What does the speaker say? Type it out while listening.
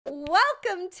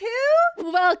Welcome to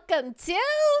Girls Club!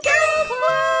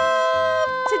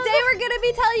 Today we're gonna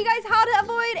be telling you guys how to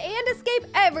avoid and escape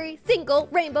every single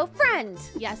rainbow friend.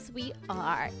 Yes, we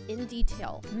are. In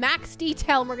detail. Max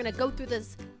detail, and we're gonna go through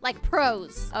this like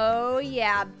pros. Oh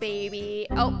yeah, baby.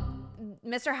 Oh,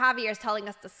 Mr. Javier is telling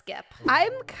us to skip.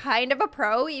 I'm kind of a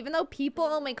pro, even though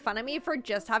people make fun of me for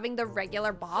just having the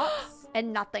regular box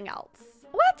and nothing else.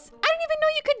 What? I didn't even know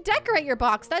you could decorate your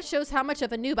box. That shows how much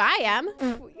of a noob I am.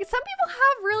 Some people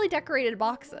have really decorated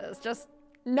boxes, just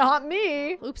not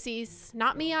me. Oopsies.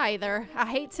 Not me either. I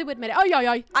hate to admit it. Oh,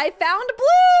 yeah. I found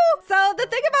Blue. So the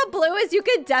thing about Blue is you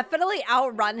could definitely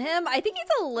outrun him. I think he's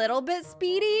a little bit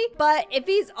speedy, but if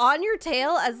he's on your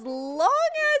tail, as long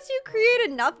as you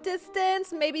create enough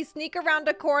distance, maybe sneak around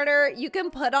a corner, you can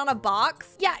put on a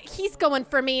box. Yeah, he's going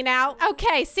for me now.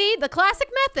 Okay, see? The classic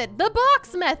method. The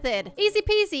box method. Easy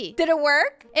peasy. Did it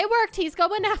work? It worked. He's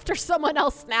going after someone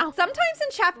else now. Sometimes in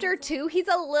chapter 2, he's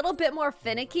a little bit more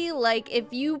finicky. Like if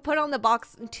you put on the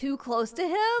box too close to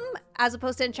him, as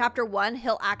opposed to in chapter 1,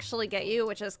 he'll actually get you,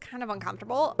 which is kind of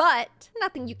uncomfortable, but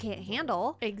nothing you can't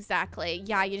handle. Exactly.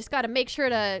 Yeah, you just got to make sure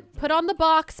to put on the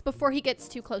box before he gets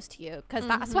too close to you, because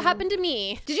that's what happened to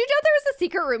me. Did you know there was a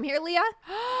secret room here, Leah?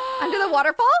 Under the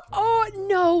waterfall? Oh,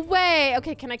 no way.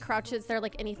 Okay, can I crouch? Is there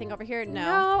like anything over here?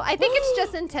 No, I think it's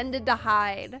just intended to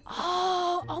hide.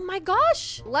 Oh my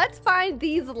gosh. Let's find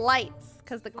these lights,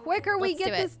 because the quicker we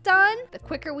get this done, the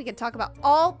quicker we can talk about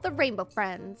all the rainbow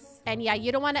friends. And yeah,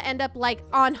 you don't want to end up like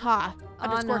Anha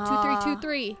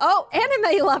 _2323. Oh,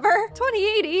 anime lover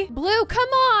 2080. Blue, come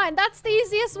on. That's the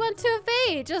easiest one to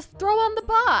evade. Just throw on the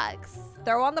box.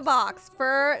 Throw on the box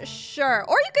for sure.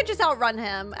 Or you could just outrun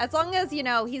him. As long as, you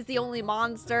know, he's the only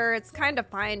monster, it's kind of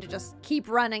fine to just keep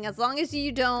running as long as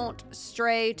you don't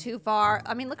stray too far.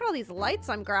 I mean, look at all these lights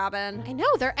I'm grabbing. I know,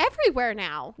 they're everywhere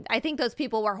now. I think those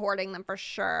people were hoarding them for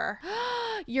sure.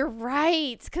 You're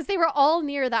right, because they were all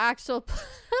near the actual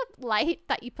light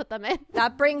that you put them in.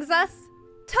 That brings us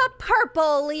to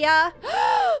purple, Leah.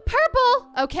 Purple.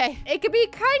 Okay. It could be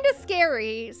kind of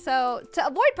scary. So to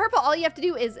avoid purple, all you have to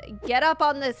do is get up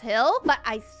on this hill. But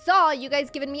I saw you guys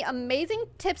giving me amazing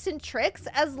tips and tricks.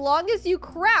 As long as you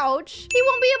crouch, he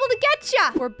won't be able to get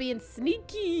ya. We're being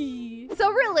sneaky.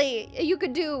 So really, you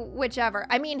could do whichever.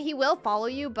 I mean, he will follow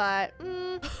you, but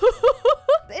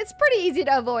it's pretty easy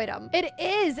to avoid him. It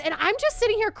is. And I'm just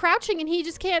sitting here crouching and he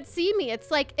just can't see me.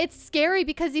 It's like, it's scary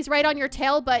because he's right on your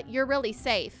tail, but you're really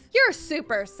safe. You're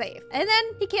super safe. And then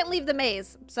he can't leave the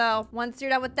maze. So once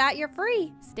you're done with that, you're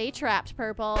free. Stay trapped,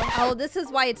 Purple. Oh, this is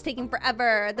why it's taking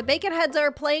forever. The bacon heads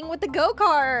are playing with the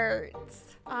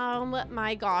go-karts. Oh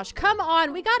my gosh. Come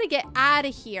on. We got to get out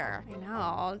of here. I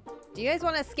know. Do you guys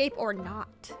want to escape or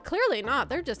not? Clearly not.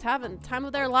 They're just having the time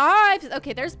of their lives.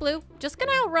 Okay, there's Blue. Just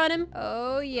gonna outrun him.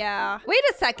 Oh, yeah. Wait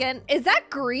a second. Is that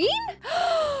green?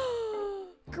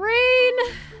 Green.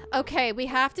 Okay, we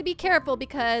have to be careful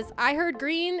because I heard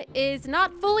Green is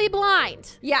not fully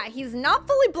blind. Yeah, he's not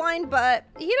fully blind, but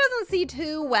he doesn't see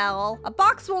too well. A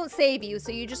box won't save you,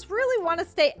 so you just really want to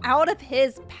stay out of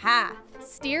his path.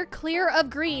 Steer clear of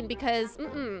Green because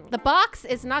the box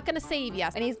is not going to save you.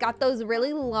 And he's got those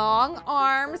really long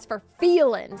arms for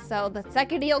feeling. So the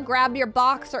second he'll grab your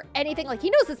box or anything, like he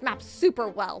knows this map super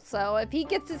well. So if he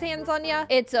gets his hands on you,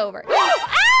 it's over.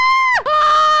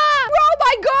 Oh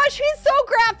my gosh, he's so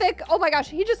graphic. Oh my gosh,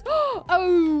 he just,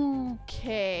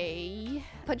 okay.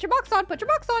 Put your box on, put your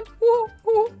box on. Ooh,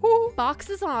 ooh, ooh. Box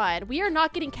is on. We are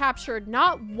not getting captured,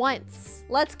 not once.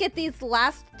 Let's get these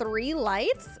last 3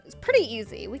 lights. It's pretty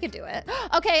easy, we could do it.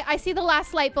 Okay, I see the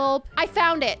last light bulb. I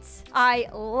found it. I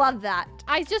love that.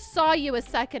 I just saw you a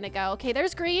second ago. Okay,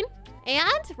 there's Green.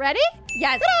 And, ready?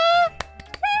 Yes. Ta-da!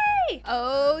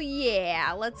 Oh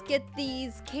yeah, let's get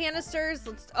these canisters.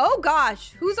 Oh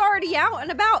gosh, who's already out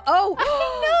and about? Oh,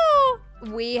 I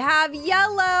know. We have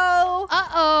yellow.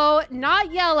 Uh-oh,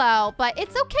 not yellow, but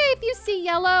it's okay if you see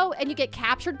yellow and you get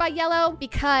captured by yellow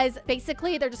because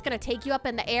basically they're just gonna take you up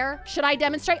in the air. Should I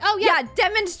demonstrate? Oh yeah,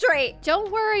 demonstrate. Don't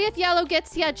worry if yellow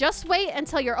gets you. Just wait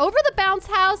until you're over the bounce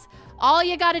house. All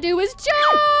you gotta do is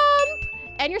jump.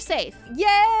 And you're safe.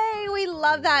 Yay, we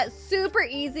love that. Super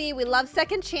easy. We love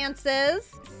second chances.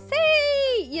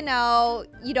 Say, you know,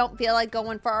 you don't feel like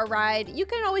going for a ride. You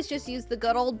can always just use the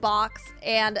good old box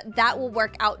and that will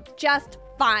work out just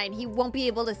fine. He won't be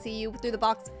able to see you through the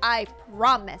box, I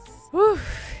promise. Whew.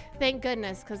 Thank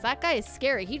goodness, because that guy is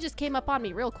scary. He just came up on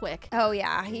me real quick. Oh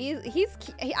yeah,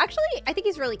 actually, I think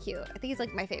he's really cute. I think he's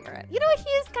like my favorite. You know what? He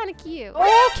is kind of cute.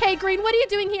 Okay, Green, what are you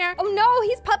doing here? Oh no,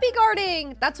 he's puppy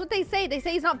guarding. That's what they say. They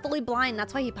say he's not fully blind.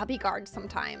 That's why he puppy guards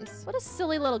sometimes. What a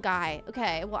silly little guy.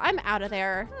 Okay, well, I'm out of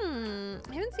there.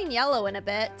 I haven't seen Yellow in a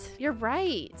bit. You're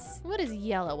right. What is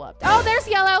Yellow up to? Oh, there's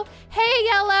Yellow. Hey,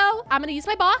 Yellow. I'm gonna use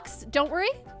my box. Don't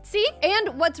worry. See?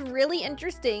 And what's really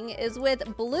interesting is with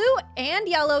Blue and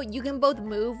Yellow, you can both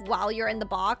move while you're in the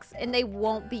box and they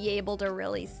won't be able to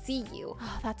really see you.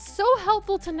 Oh, that's so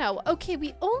helpful to know. Okay,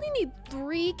 we only need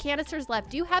 3 canisters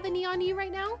left. Do you have any on you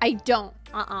right now? I don't.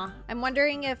 I'm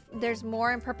wondering if there's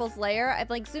more in Purple's lair. I've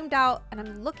like zoomed out and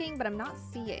I'm looking, but I'm not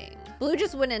seeing. Blue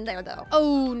just went in there though.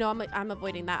 Oh no, I'm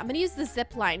avoiding that. I'm gonna use the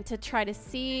zip line to try to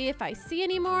see if I see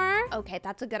any more. Okay,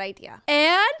 that's a good idea.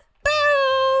 And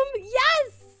boom!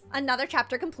 Yes! Another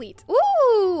chapter complete.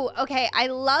 Ooh, okay. I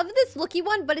love this looky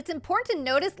one, but it's important to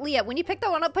notice, Leah, when you pick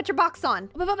that one up, put your box on.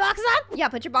 Put my box on? Yeah,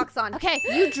 put your box on. Okay.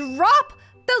 You drop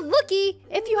the looky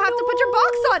if you have to put your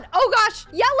box on. Oh gosh,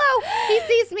 Yellow, he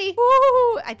sees me.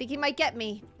 Ooh, I think he might get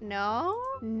me. No?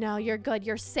 No, you're good.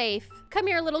 You're safe. Come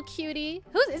here, little cutie.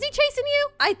 Is he chasing you?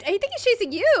 I think he's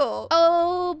chasing you.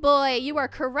 Oh boy, you are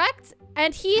correct.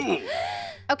 And he,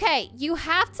 okay, you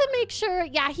have to make sure,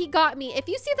 yeah, he got me. If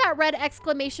you see that red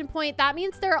exclamation point, that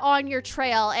means they're on your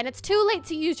trail and it's too late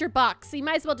to use your box. So you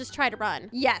might as well just try to run.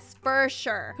 Yes, for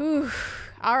sure. Whew.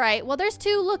 All right, well, there's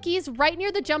 2 lookies right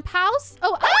near the jump house.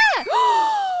 Oh,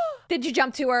 ah! Did you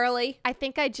jump too early? I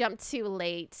think I jumped too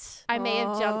late. I may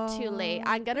have jumped too late.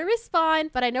 I'm gonna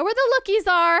respawn, but I know where the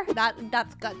lookies are.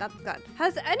 That's good, that's good.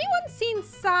 Has anyone seen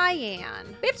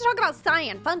Cyan? We have to talk about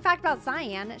Cyan. Fun fact about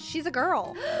Cyan, she's a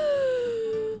girl.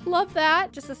 Love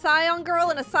that. Just a Scion girl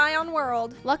in a Scion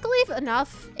world. Luckily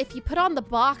enough, if you put on the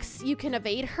box, you can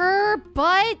evade her,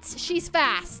 but she's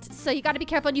fast. So you gotta be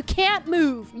careful and you can't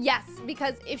move. Yes,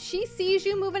 because if she sees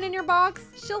you moving in your box,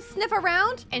 she'll sniff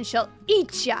around and she'll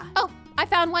eat ya. Oh, I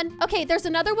found one. Okay, there's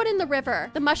another one in the river,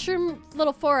 the mushroom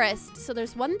little forest. So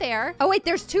there's one there. Oh wait,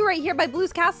 there's 2 right here by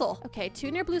Blue's castle. Okay,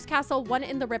 2 near Blue's castle, 1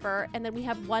 in the river, and then we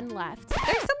have 1 left.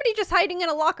 There's somebody just hiding in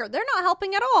a locker. They're not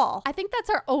helping at all. I think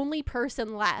that's our only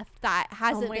person left that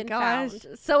hasn't been found.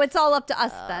 So it's all up to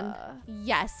us then.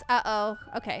 Yes. Uh-oh.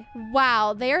 Okay.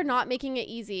 Wow, they are not making it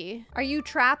easy. Are you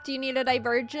trapped? Do you need a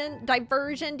diversion?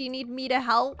 Do you need me to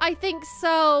help? I think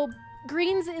so.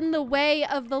 Green's in the way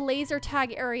of the laser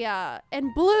tag area.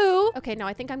 And Blue. Okay, no,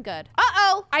 I think I'm good.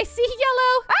 Uh-oh. I see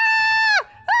Yellow. Ah!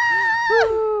 Ah!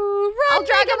 Run, I'll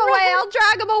drag him away. run. I'll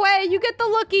drag him away. You get the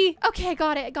looky. Okay, I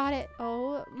got it.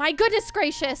 Oh, my goodness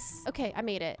gracious. Okay, I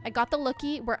made it. I got the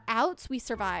looky. We're out. We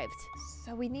survived.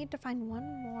 So we need to find one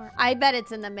more. I bet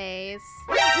it's in the maze.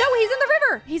 No, he's in the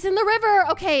river. He's in the river.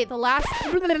 Okay, the last.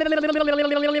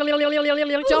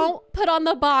 Don't put on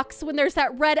the box when there's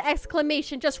that red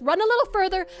exclamation. Just run a little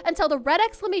further until the red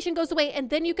exclamation goes away, and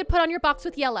then you could put on your box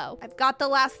with Yellow. I've got the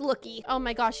last looky. Oh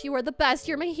my gosh, you are the best.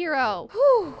 You're my hero.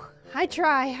 Whew. I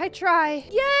try.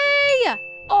 Yay!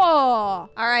 Oh!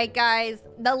 All right, guys,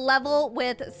 the level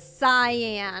with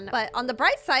Cyan. But on the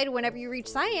bright side, whenever you reach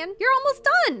Cyan, you're almost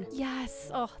done. Yes.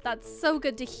 Oh, that's so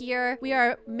good to hear. We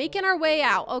are making our way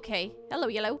out. Okay. Hello,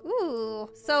 Yellow. Ooh.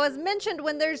 So as mentioned,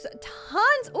 when there's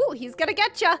tons... Ooh, he's gonna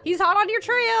get ya. He's hot on your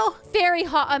trail. Very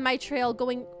hot on my trail,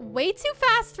 going way too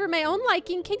fast for my own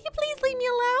liking. Can you please leave me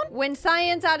alone? When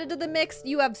Cyan's added to the mix,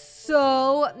 you have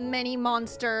so many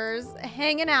monsters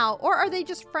hanging out. Or are they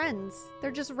just friends?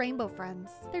 They're just rainbow friends.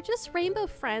 They're just rainbow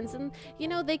friends, and you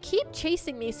know, they keep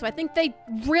chasing me, so I think they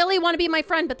really want to be my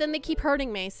friend, but then they keep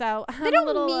hurting me, so they don't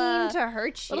mean to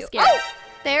hurt you. Scared. Oh!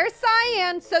 There's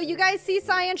Cyan. So you guys see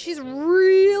Cyan, she's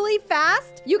really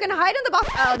fast. You can hide in the box.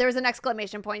 Oh, there's an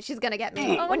exclamation point. She's gonna get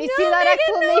me. Oh, when you see that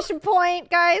exclamation point,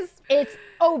 guys, it's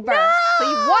over. No! So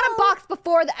you want a box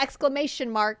before the exclamation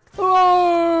mark.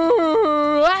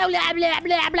 Oh, blah, blah,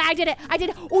 blah, blah. I did it.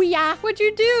 Oh, yeah. What'd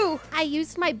you do? I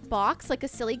used my box like a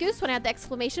silly goose when I had the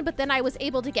exclamation, but then I was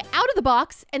able to get out of the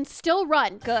box and still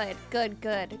run. Good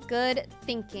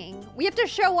thinking. We have to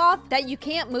show off that you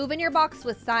can't move in your box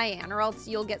with Cyan or else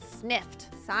you'll get sniffed.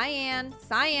 Cyan,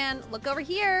 look over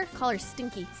here. Call her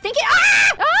Stinky. Stinky, ah!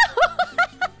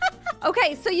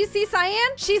 Okay, so you see Cyan?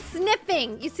 She's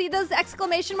sniffing. You see those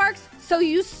exclamation marks? So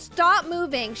you stop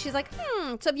moving. She's like,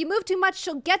 so if you move too much,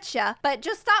 she'll get you. But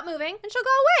just stop moving and she'll go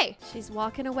away. She's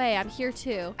walking away. I'm here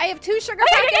too. I have 2 sugar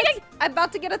packets. I'm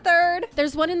about to get a 3rd.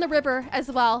 There's one in the river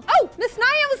as well. Oh, Miss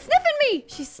Naya was sniffing me.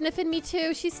 She's sniffing me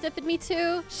too. She's sniffing me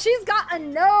too. She's got a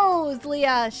nose,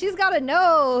 Leah. She's got a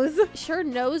nose. Her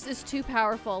nose is too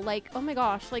powerful. Like, oh my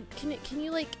gosh. Like, can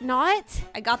you like not?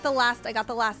 I got the last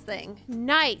thing.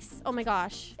 Nice. Oh my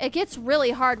gosh. It gets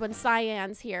really hard when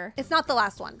Cyan's here. It's not the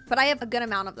last one, but I have a good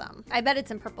amount of them. I bet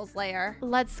it's in Purple's lair.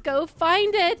 Let's go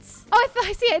find it. Oh,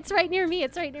 I see it. It's right near me.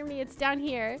 It's right near me. It's down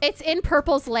here. It's in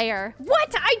Purple's lair.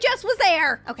 What? I just was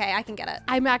there. Okay, I can get it.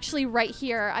 I'm actually right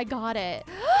here. I got it.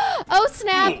 Oh,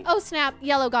 snap. Oh, snap.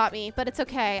 Yellow got me, but it's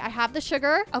okay. I have the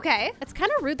sugar. Okay. It's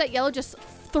kind of rude that Yellow just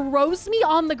throws me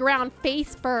on the ground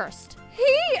face first.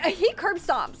 He curb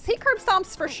stomps. He curb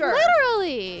stomps for sure.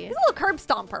 Literally. He's a little curb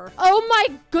stomper. Oh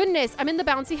my goodness. I'm in the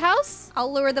bouncy house.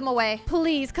 I'll lure them away.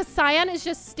 Please, because Cyan is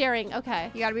just staring. Okay.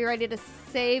 You gotta be ready to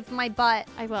save my butt.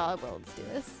 I will. Let's do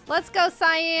this. Let's go,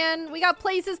 Cyan. We got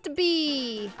places to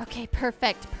be. Okay,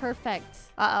 perfect.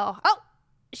 Uh-oh. Oh,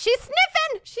 she's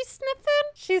sniffing.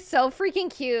 She's so freaking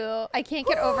cute. I can't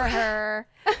get over her.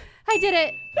 I did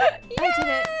it. I did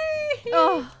it.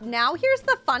 Oh. Now here's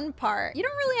the fun part. You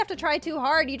don't really have to try too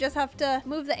hard. You just have to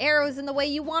move the arrows in the way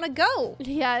you want to go.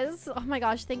 Yes. Oh my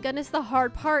gosh. Thank goodness the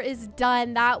hard part is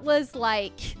done. That was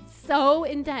like so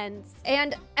intense.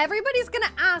 And everybody's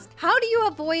gonna ask, how do you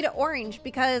avoid orange?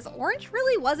 Because orange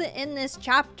really wasn't in this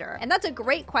chapter. And that's a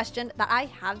great question that I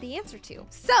have the answer to.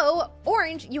 So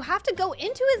orange, you have to go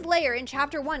into his lair in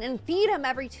chapter 1 and feed him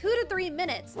every 2 to 3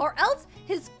 minutes, or else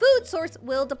his food source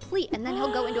will deplete. And then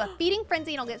he'll go into a feeding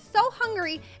frenzy and he'll get so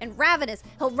hungry and ravenous,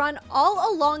 he'll run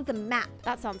all along the map.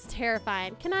 That sounds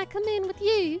terrifying. Can I come in with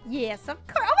you? Yes, of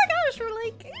course. Oh my gosh, we're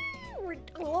like,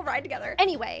 we'll ride together.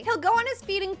 Anyway, he'll go on his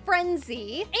feeding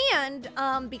frenzy, and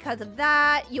because of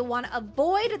that, you'll want to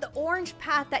avoid the orange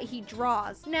path that he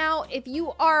draws. Now, if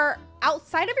you are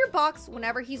outside of your box,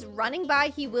 whenever he's running by,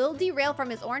 he will derail from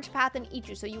his orange path and eat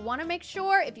you. So you want to make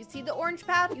sure if you see the orange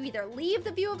path, you either leave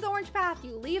the view of the orange path,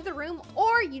 you leave the room,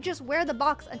 or you just wear the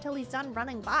box until he's done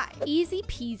running by. Easy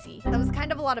peasy. That was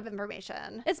kind of a lot of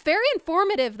information. It's very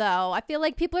informative though. I feel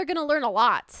like people are gonna learn a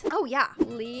lot. Oh yeah.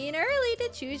 Lean early to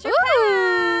choose your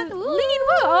path. Lean.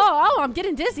 Oh, I'm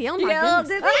getting dizzy. Oh my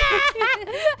goodness.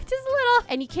 Just a little.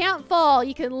 And you can't fall.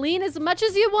 You can lean as much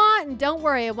as you want, and don't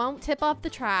worry, it won't tip off the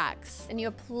tracks. And you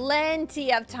have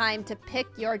plenty of time to pick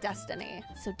your destiny.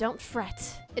 So don't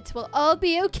fret. It will all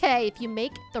be okay if you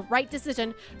make the right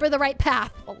decision for the right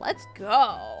path. Well, let's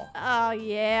go. Oh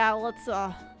yeah,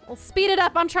 we'll speed it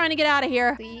up. I'm trying to get out of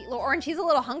here. See, little Orange, he's a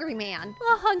little hungry man.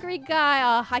 A hungry guy.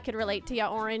 Oh, I could relate to you,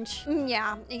 Orange.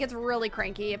 Yeah, he gets really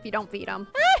cranky if you don't feed him.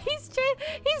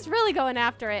 He's really going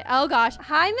after it. Oh gosh.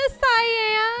 Hi, Miss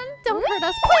Cyan. Don't hurt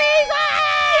us, please.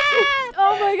 Ah!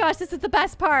 Oh my gosh, this is the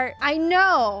best part. I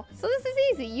know. So this is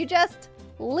easy. You just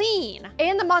lean,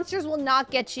 and the monsters will not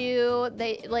get you.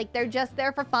 They're just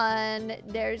there for fun.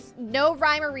 There's no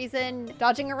rhyme or reason.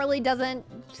 Dodging early doesn't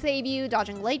save you.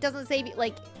 Dodging late doesn't save you.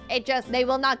 They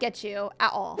will not get you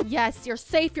at all. Yes, you're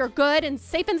safe. You're good and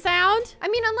safe and sound. I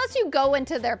mean, unless you go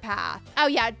into their path. Oh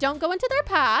yeah, don't go into their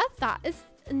path. That is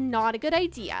not a good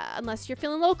idea unless you're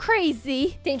feeling a little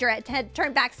crazy. Danger at 10.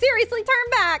 Turn back. Seriously, turn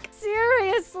back.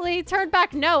 Seriously, turn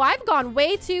back. No, I've gone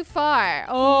way too far.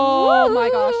 Oh my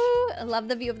gosh. I love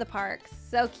the view of the park.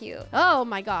 So cute. Oh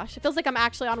my gosh. It feels like I'm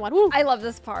actually on one. Ooh. I love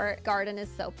this part. Garden is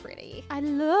so pretty. I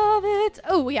love it.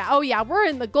 Oh yeah. We're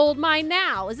in the gold mine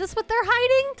now. Is this what they're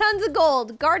hiding? Tons of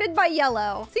gold, guarded by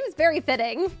yellow. Seems very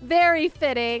fitting. Very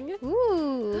fitting.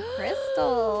 Ooh,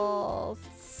 crystals.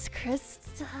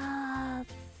 Crystals.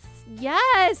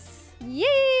 Yes.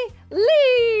 Yay!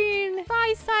 Lean!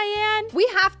 Bye, Cyan. We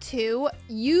have to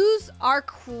use our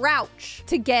crouch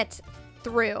to get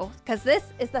through, because this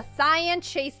is the Cyan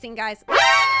chasing, guys.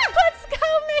 Let's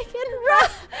go, Megan. Run.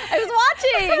 I was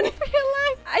watching. Run for your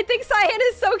life. I think Cyan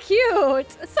is so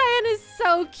cute. Cyan is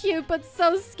so cute, but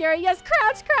so scary. Yes,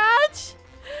 crouch.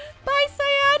 Bye,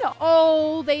 Cyan.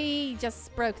 Oh, they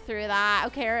just broke through that.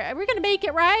 Okay, we're gonna make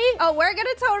it, right? Oh, we're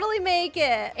gonna totally make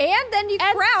it. And then you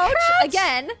crouch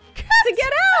again to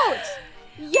get out.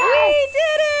 Yes! We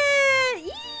did it!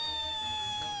 Yee!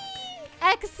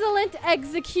 Excellent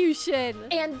execution.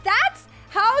 And that's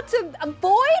how to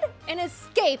avoid and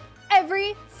escape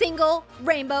every single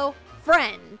rainbow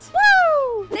friend.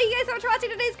 Woo! Thank you guys so much for watching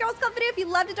today's Girls Club video. If you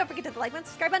loved it, don't forget to hit the like button,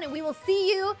 subscribe button, and we will see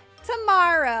you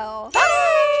tomorrow. Bye!